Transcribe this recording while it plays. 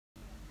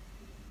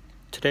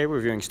Today we're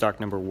reviewing stock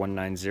number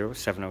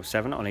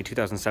 190707 on a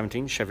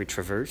 2017 Chevy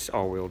Traverse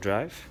all-wheel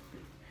drive,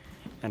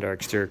 and our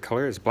exterior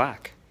color is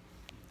black.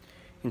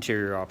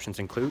 Interior options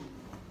include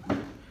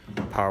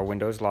power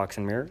windows, locks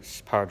and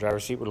mirrors, power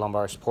driver's seat with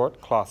lumbar support,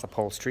 cloth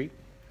upholstery,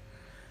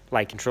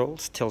 light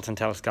controls, tilt and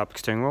telescopic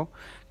steering wheel,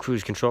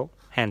 cruise control,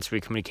 hands-free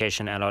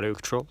communication and audio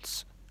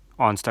controls,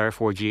 OnStar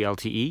 4G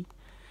LTE,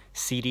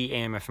 CD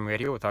AM FM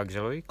radio with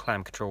auxiliary,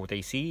 climate control with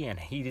AC, and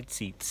heated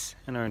seats.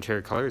 And our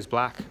interior color is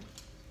black.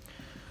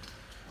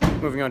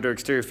 Moving on to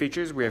exterior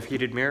features, we have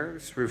heated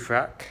mirrors, roof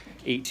rack,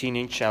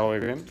 18-inch alloy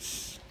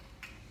rims,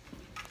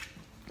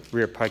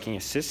 rear parking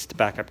assist,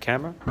 backup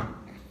camera,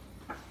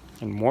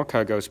 and more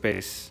cargo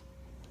space.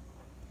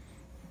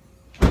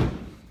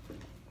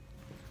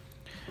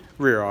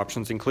 Rear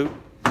options include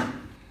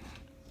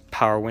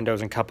power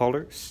windows and cup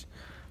holders,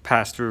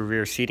 pass-through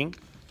rear seating,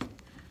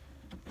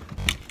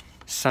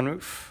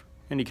 sunroof,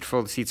 and you can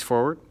fold the seats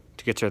forward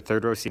to get your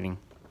third row seating.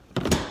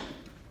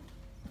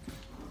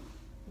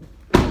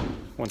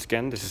 Once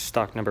again, this is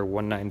stock number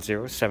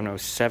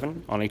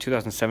 190707 on a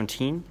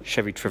 2017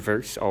 Chevy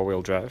Traverse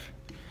all-wheel drive,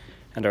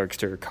 and our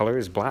exterior color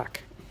is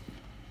black.